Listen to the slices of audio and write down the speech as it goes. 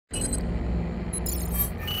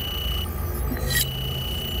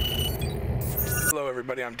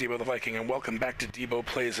everybody, I'm Deebo the Viking, and welcome back to Deebo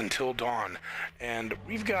Plays Until Dawn. And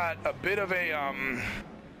we've got a bit of a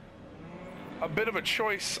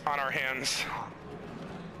choice on our hands.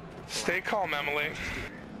 Stay calm, Emily.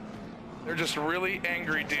 They're just really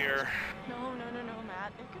angry deer. No,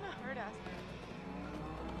 Matt. They're gonna hurt us.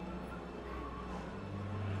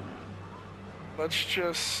 Let's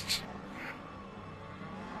just...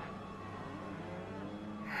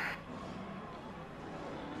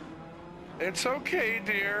 It's okay,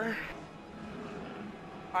 dear.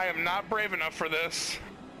 I am not brave enough for this.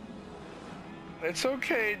 It's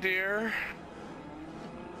okay, dear.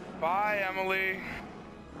 Bye, Emily.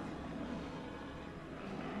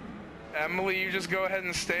 Emily, you just go ahead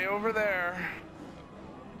and stay over there.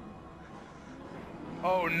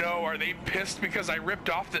 Oh no, are they pissed because I ripped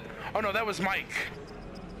off the... Oh no, that was Mike.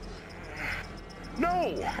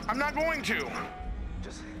 No, I'm not going to.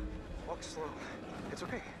 Just walk slow. It's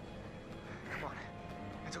okay. Come on.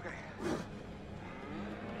 It's okay.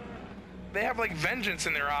 They have like vengeance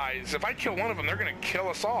in their eyes. If I kill one of them, they're gonna kill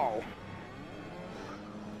us all.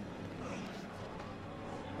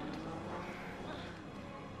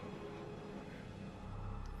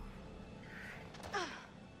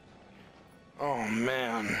 Oh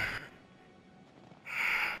man.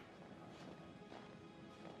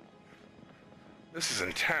 This is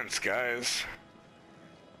intense, guys.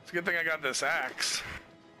 It's a good thing I got this axe.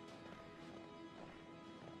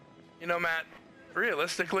 You know, Matt,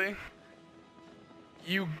 realistically,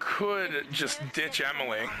 you could just ditch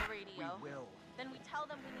Emily. We will. Then we tell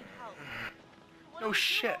them we need help. No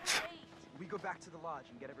shit. We go back to the lodge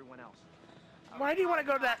and get everyone else. Why do you want to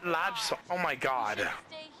go to that lodge so... Oh my god. We should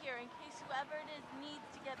stay here in case whoever it is needs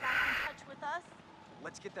to get back in touch with us.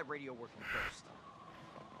 Let's get that radio working first.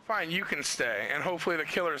 Fine, you can stay, and hopefully the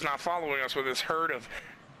killer's not following us with his herd of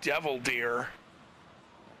devil deer.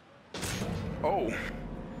 Oh.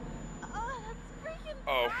 Oh, that's freaking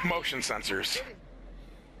Oh, nice. motion sensors.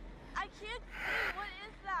 I can't see. What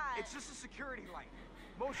is that? It's just a security light.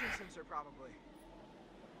 Motion sensor, probably.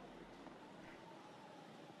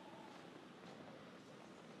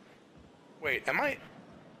 Wait, am I...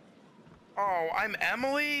 Oh, I'm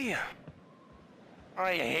Emily?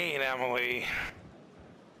 I hate Emily.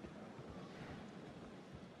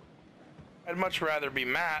 I'd much rather be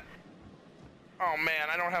Matt. Oh man,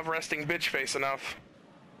 I don't have resting bitch face enough.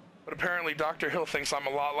 But apparently Dr. Hill thinks I'm a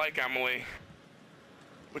lot like Emily.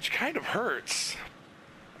 Which kind of hurts.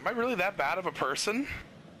 Am I really that bad of a person?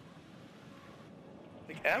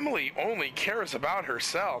 Like, Emily only cares about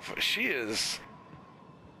herself. She is...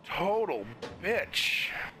 total bitch.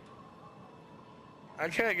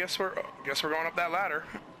 Okay, I guess we're going up that ladder.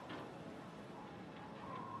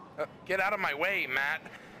 Get out of my way, Matt.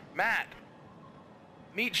 Matt!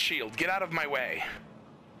 Meat shield, get out of my way.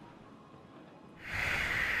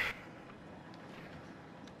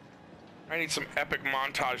 I need some epic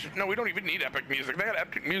montage. No, we don't even need epic music. They got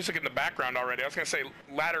epic music in the background already. I was gonna say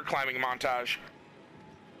ladder climbing montage.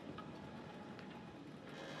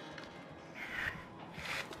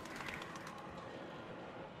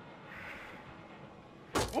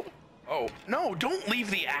 Oh, no, don't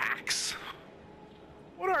leave the axe.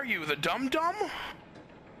 What are you, the dum-dum?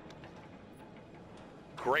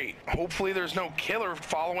 Great. Hopefully there's no killer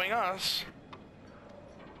following us.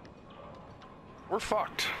 We're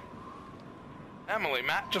fucked. Emily,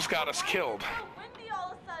 Matt just got us killed. So windy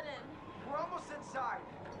all of a sudden. We're almost inside.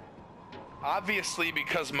 Obviously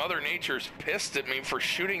because Mother Nature's pissed at me for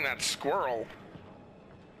shooting that squirrel.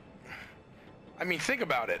 I mean, think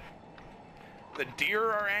about it. The deer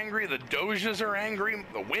are angry, the doges are angry,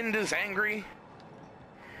 the wind is angry.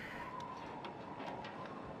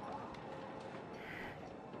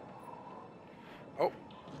 Oh.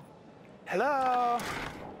 Hello?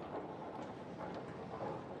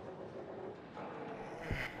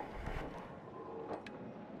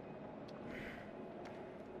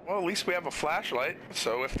 Well, at least we have a flashlight,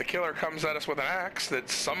 so if the killer comes at us with an axe that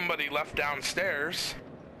somebody left downstairs...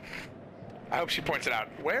 I hope she points it out.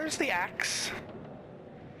 Where's the axe?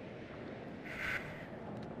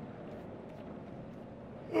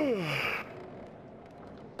 Yeah.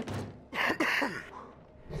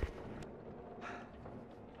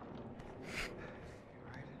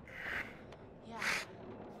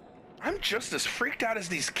 I'm just as freaked out as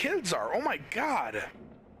these kids are. Oh my god.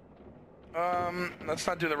 Let's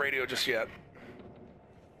not do the radio just yet.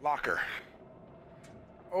 Locker.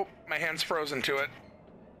 Oh, my hand's frozen to it.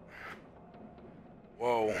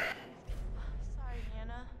 Whoa. Sorry,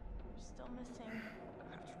 Hannah. We're still missing.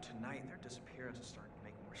 After tonight, their disappearance is starting to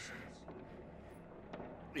make more sense.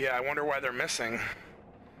 Yeah, I wonder why they're missing.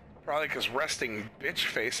 Probably because resting bitch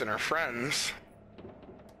face and her friends.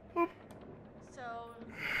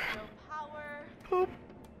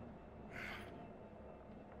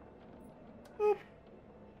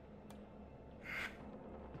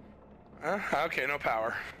 Okay, no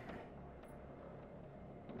power.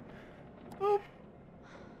 Boop.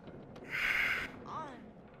 On.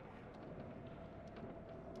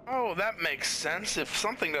 Oh, that makes sense. If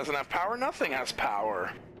something doesn't have power, nothing has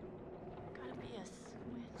power. Gotta be a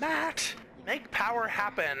switch. Matt, make power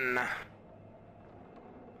happen.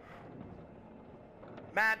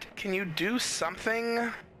 Matt, can you do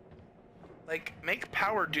something? Like, make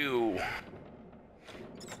power do.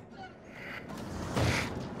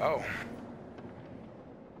 Oh.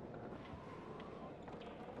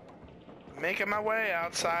 Making my way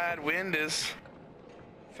outside. Wind is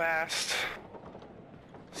fast.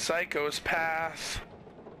 Psycho's path.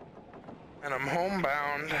 And I'm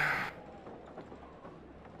homebound.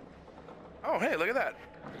 Oh, hey, look at that.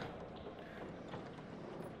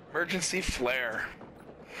 Emergency flare.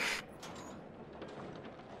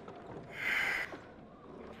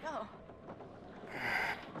 Go.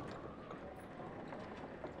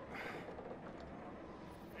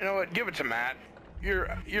 You know what? Give it to Matt.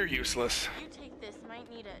 You're useless. You take this, might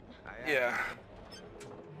need it. Yeah.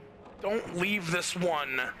 Don't leave this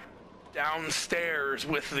one downstairs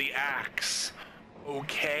with the axe.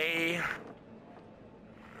 Okay?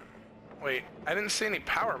 Wait, I didn't see any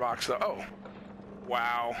power box though. Oh.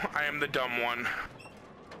 Wow, I am the dumb one.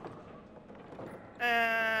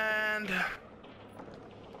 And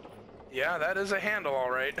yeah, that is a handle,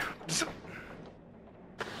 all right.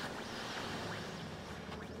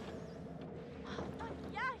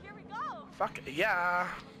 Yeah, here we go. Fuck yeah.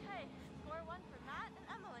 Okay, score 1 for Matt and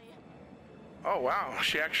Emily. Oh wow,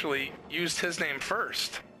 she actually used his name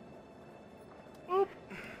first. Oop.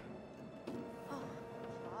 Oh,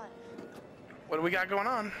 5. What do we got going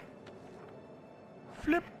on?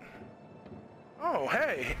 Flip. Oh,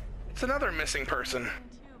 hey, it's another missing person. 2,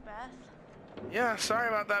 Beth. Yeah, sorry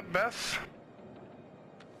about that, Beth.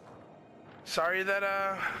 Sorry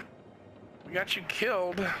that, we got you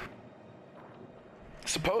killed.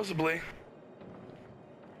 Supposedly.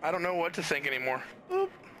 I don't know what to think anymore.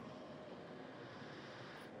 Oop.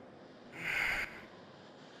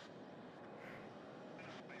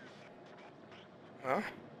 Well,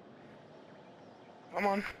 come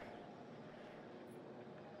on.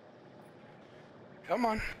 Come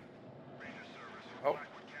on. Oh.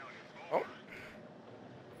 Oh.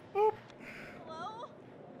 Oop. Hello?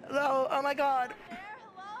 Hello. Oh my God. There,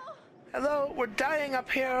 hello? Hello. We're dying up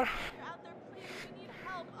here. You're out there, please. We need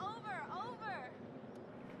help. Over.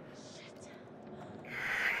 Shit.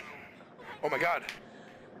 Oh my God.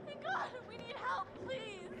 Thank God, we need help,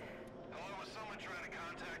 please. Hello, was someone trying to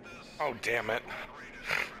contact us? Oh, damn it. Ranger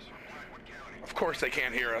service from Blackwood County. Of course they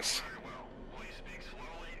can't hear us. Very well. Please speak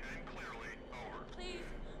slowly and clearly. Over. Please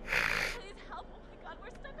help. Oh my God,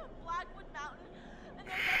 we're stuck on Blackwood Mountain, and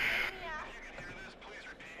there's that maniac. If you can hear this, please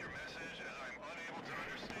repeat your message as I'm unable to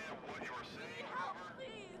understand what you are We saying. need help, Over.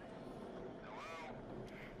 please. Hello?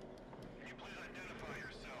 Can you please identify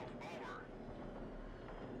yourself? Over.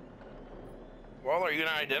 Well, are you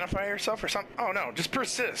gonna identify yourself or something? Oh no, just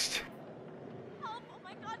persist. Help. Oh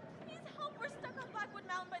my God, please help. We're stuck on Blackwood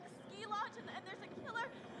Mountain by the ski lodge, and there's a killer,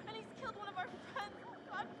 and he's killed one of our friends. Oh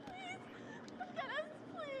God, please. Come get us,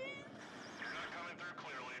 please. You're not coming through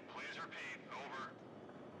clearly. Please repeat. Over.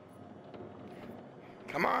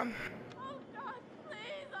 Come on. Oh God,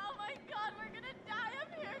 please. Oh my God, we're gonna die up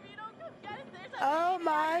here if you don't come get us. There's a Oh maniac,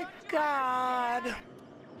 my don't you God. understand?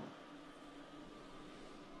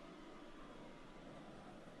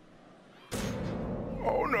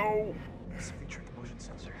 Oh no. Something tripped the motion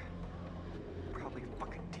sensor. Probably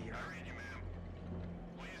fucking deer. I read you, ma'am.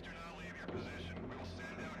 Please do not leave your position. We will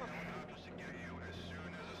send out helicopters to get you as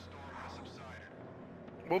soon as the storm has subsided.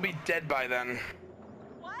 We'll be dead by then.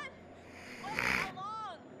 What? What? How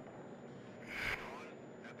long?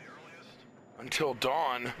 Dawn, at the earliest. Until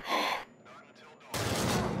dawn. Not until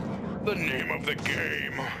dawn. The name of the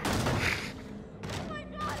game. Oh my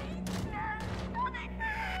God, he's dead.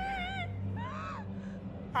 Nothing.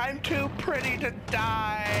 I'm too pretty to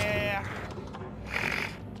die.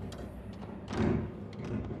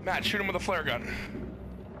 Matt, shoot him with a flare gun.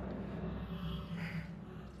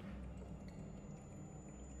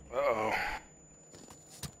 Uh-oh.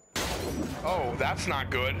 Oh, that's not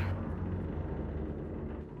good.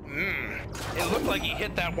 It looked like he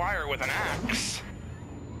hit that wire with an axe.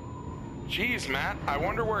 Jeez, Matt, I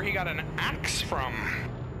wonder where he got an axe from.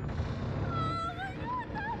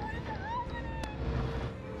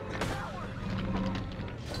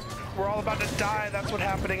 We're all about to die, that's what's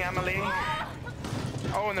happening, Emily.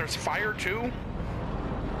 Oh, and there's fire too?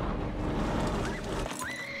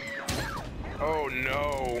 Oh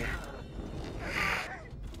no.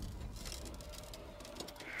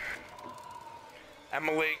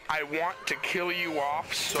 Emily, I want to kill you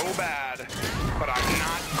off so bad, but I'm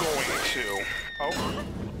not going to. Oh.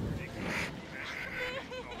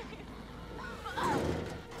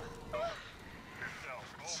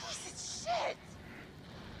 Jesus, shit!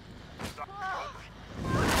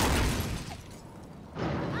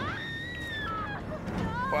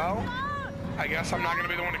 Well, I guess I'm not going to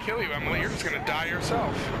be the one to kill you, Emily. You're just going to die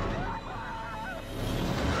yourself.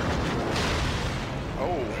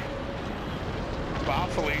 Oh. Bye,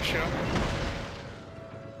 Felicia.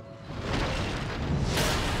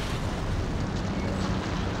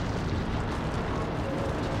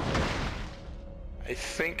 I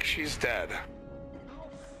think she's dead. Oh,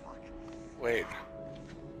 fuck. Wait.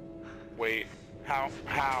 Wait. How?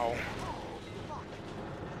 How? Fuck.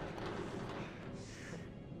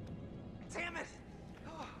 Damn it!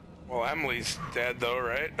 Well, Emily's dead though,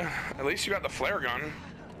 right? At least you got the flare gun.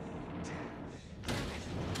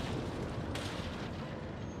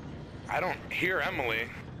 I don't hear Emily,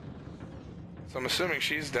 so I'm assuming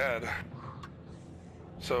she's dead.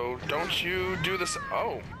 So don't you do this?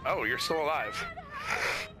 Oh, you're still alive.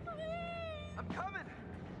 I'm coming!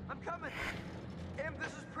 I'm coming! Em, this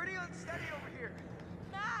is pretty unsteady over here.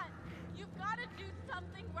 Matt, you've got to do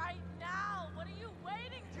something right now. What are you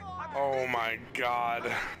waiting for? Oh my God.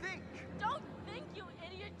 Think! Don't think, you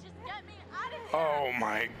idiot. Just get me out of here. Oh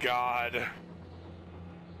my God.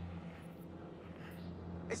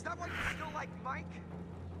 It's not like you still like Mike.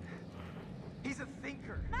 He's a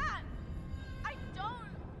thinker. Matt, I don't.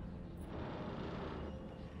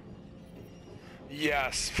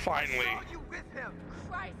 Yes, finally. I saw you with him.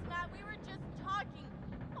 Christ, Matt, we were just talking.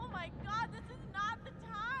 Oh my God, this is not the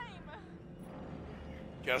time.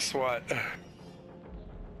 Guess what?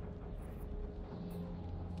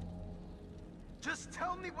 Just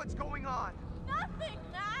tell me what's going on. Nothing,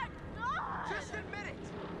 Matt. God. Just admit it.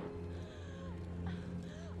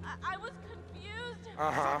 I was confused.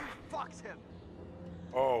 Uh-huh. Fucked him.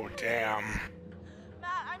 Oh, damn.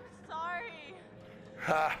 Matt, I'm sorry.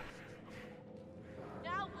 Ha.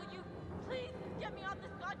 Now, will you please get me off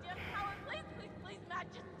this goddamn tower? Please, please, please, Matt,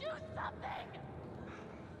 just do something.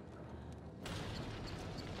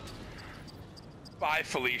 Bye,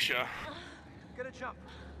 Felicia. Gonna jump.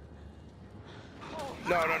 Oh,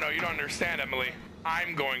 No, you don't understand, Emily.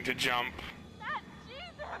 I'm going to jump. Matt, Jesus.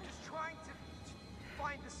 I'm just trying to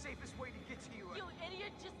find the safest way to get to you. You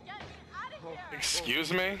idiot, just get me out of here.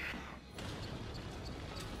 Excuse me?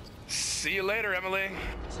 See you later, Emily.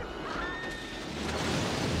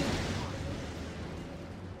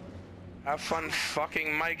 Have fun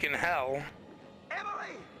fucking Mike in hell.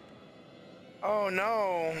 Emily! Oh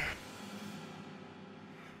no.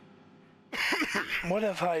 What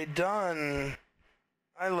have I done?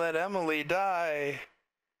 I let Emily die.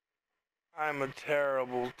 I'm a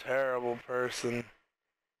terrible, terrible person.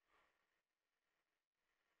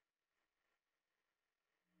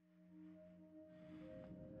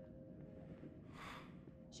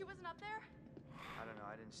 She wasn't up there? I don't know,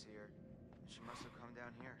 I didn't see her. She must have come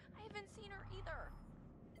down here. I haven't seen her either.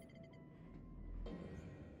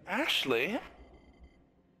 Ashley?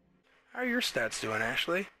 How are your stats doing,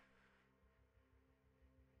 Ashley?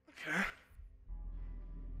 Okay.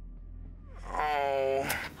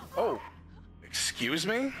 Oh, excuse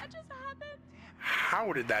me? That just happened.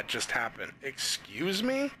 How did that just happen? Excuse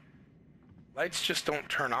me? Lights just don't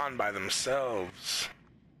turn on by themselves.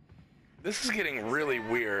 This is getting really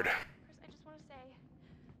weird. Chris, I just want to say,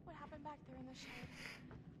 what happened back there in the shed?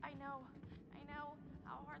 I know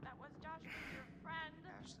how hard that was. Josh was your friend.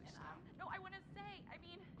 Ashley, And, stop. no, I want to say, I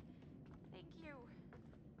mean, thank you.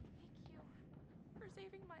 Thank you for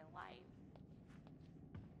saving my life.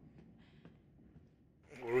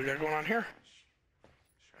 What do we got going on here?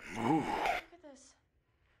 Ooh, Look at this.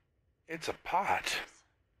 it's a pot.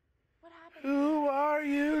 What happened? Who are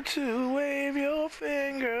you to wave your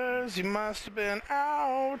fingers? You must have been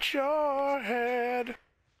out your head.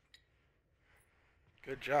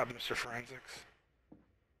 Good job, Mr. Forensics.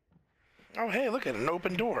 Oh, hey, look at an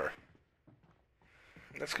open door.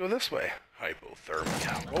 Let's go this way.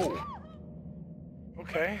 Hypothermia. Oh.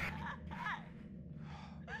 Okay.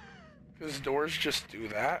 Because doors just do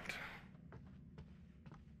that.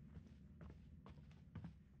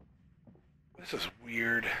 This is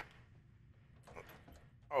weird.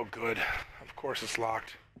 Oh, good. Of course it's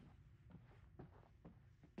locked.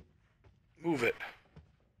 Move it.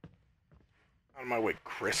 Out of my way,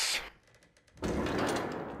 Chris.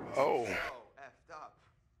 Oh. Effed up.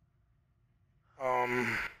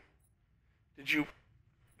 Did you...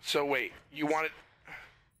 So wait, you wanted...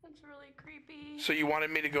 That's really creepy. So you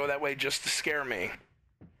wanted me to go that way just to scare me?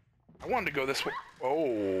 I wanted to go this way. Oh.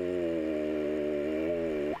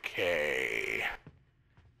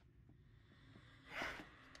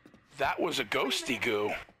 That was a ghosty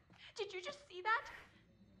goo. Did you just see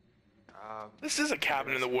that? This is a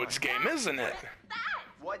cabin in the woods game, isn't it? That!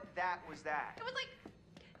 What that was that? It was like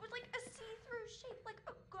a see-through shape, like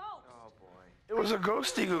a ghost. Oh boy. It was a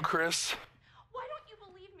ghosty goo, Chris. Why don't you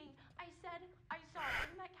believe me? I said I saw it.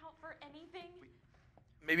 Doesn't that count for anything?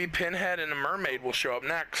 Maybe Pinhead and a mermaid will show up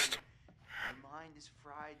next. My mind is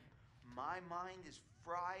fried. My mind is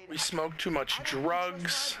fried. We smoked too much I don't even drugs.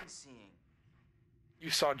 trust what I've been seeing. You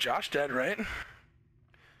saw Josh dead, right?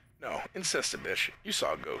 No, insist it, bitch. You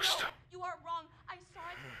saw a ghost. No, you are wrong. I saw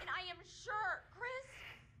it, and I am sure, Chris.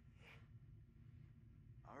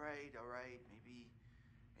 All right. Maybe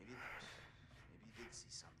you did see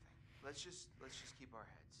something. Let's just keep our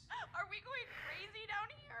heads. Are we going crazy down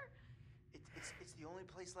here? It's the only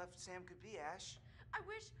place left Sam could be, Ash. I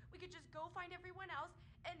wish we could just go find everyone else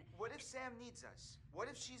and... What if Sam needs us? What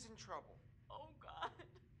if she's in trouble? Oh, God.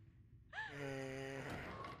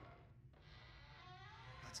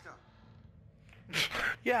 Let's go.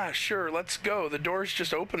 Yeah, sure, let's go. The doors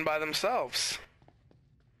just open by themselves.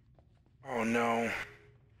 Oh no.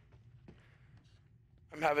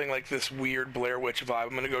 I'm having like this weird Blair Witch vibe.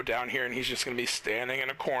 I'm gonna go down here and he's just gonna be standing in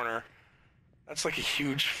a corner. That's like a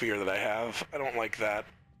huge fear that I have. I don't like that.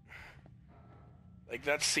 Like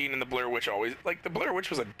that scene in the Blair Witch always, like the Blair Witch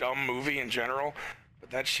was a dumb movie in general, but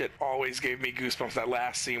that shit always gave me goosebumps. That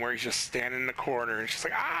last scene where he's just standing in the corner and she's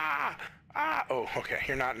like, ah! Oh, okay,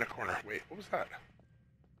 you're not in a corner. Wait, what was that?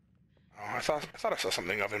 Oh, I thought I saw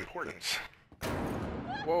something of importance.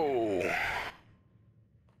 Whoa.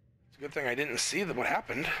 It's a good thing I didn't see what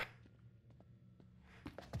happened.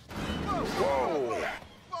 Whoa.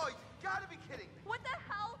 Whoa, you gotta be kidding me. What the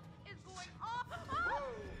hell is going on? Ah!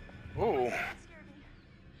 Whoa. That scared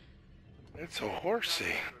me. It's so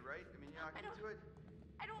horsey. Right? I mean, you're not I gonna don't- do it?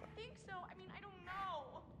 I don't think so. I mean, I don't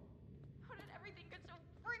know. How did everything get so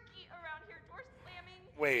freaky around here? Doors slamming.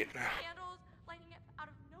 Wait. Candles lighting up out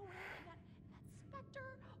of nowhere. And that specter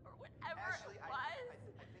or whatever Ashley, it was.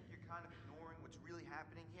 I think you're kind of ignoring what's really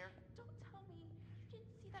happening here. Don't tell me you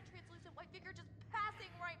didn't see that translucent white figure just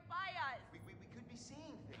passing right by us. We could be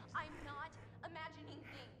seeing things. I'm not imagining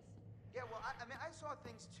things. Yeah, well, I mean, I saw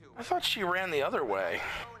things too. I thought she ran the other way.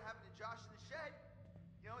 I saw what happened to Josh in the shed.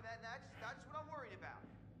 You know, that's what I'm worried about.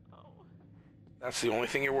 Oh. That's the only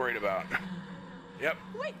thing you're worried about. Yep.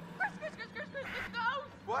 Wait, Chris, the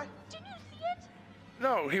ghost! What? Didn't you see it?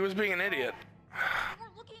 No, he was being an idiot. You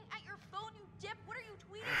were looking at your phone, you dip. What are you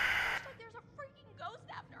tweeting? Hashtag there's a freaking ghost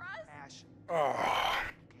after us. Ash, Oh,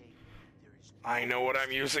 okay, there is no I know what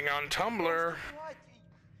I'm using on Tumblr. What?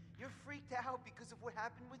 You're freaked out because of what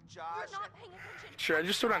happened with Josh. You're not paying attention. Should I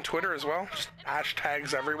just do it on Twitter as well? Just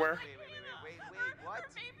hashtags everywhere. Wait, what? Her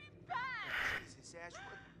baby's bad. Jesus, Ash,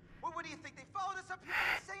 what do you think? They followed us up here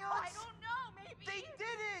for the seance? I don't know, maybe. They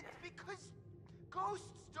didn't, because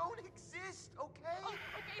ghosts don't exist, okay? Oh,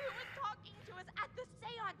 okay, who was talking to us at the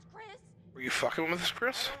seance, Chris? Were you fucking with us,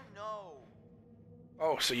 Chris? I don't know.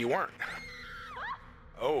 Oh, so you weren't.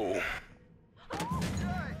 Oh. Good.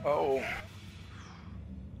 Oh.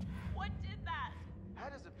 What did that? How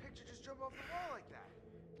does a picture just jump off the wall like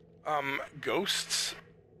that? Ghosts?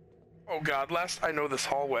 Oh god, I know this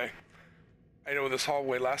hallway.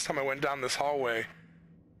 Last time I went down this hallway,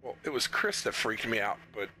 well, it was Chris that freaked me out,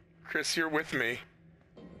 but Chris, you're with me.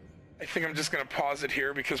 I think I'm just gonna pause it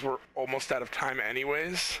here because we're almost out of time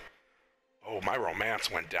anyways. Oh, my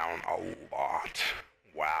romance went down a lot.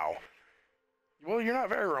 Wow. Well, you're not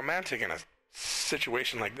very romantic in a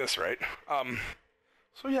situation like this, right?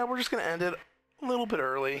 So yeah, we're just gonna end it a little bit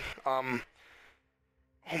early. Oh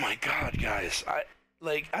my god, guys. I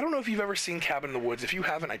don't know if you've ever seen Cabin in the Woods. If you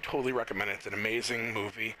haven't, I totally recommend it. It's an amazing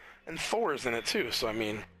movie. And Thor's in it too, so I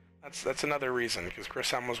mean, that's another reason, because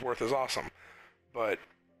Chris Hemsworth is awesome. But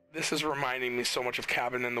this is reminding me so much of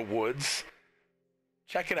Cabin in the Woods.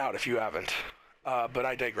 Check it out if you haven't. But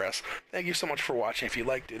I digress. Thank you so much for watching. If you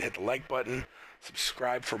liked it, hit the like button.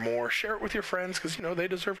 Subscribe for more. Share it with your friends, because, you know, they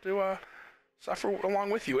deserve to suffer along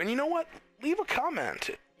with you. And you know what? Leave a comment.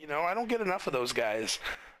 You know, I don't get enough of those guys.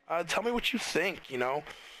 Tell me what you think, you know.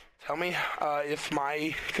 Tell me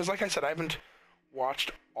because like I said, I haven't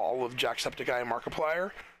watched all of Jacksepticeye and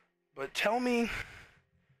Markiplier, but tell me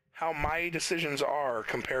how my decisions are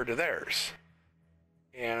compared to theirs.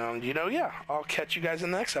 And, you know, yeah, I'll catch you guys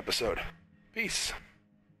in the next episode. Peace.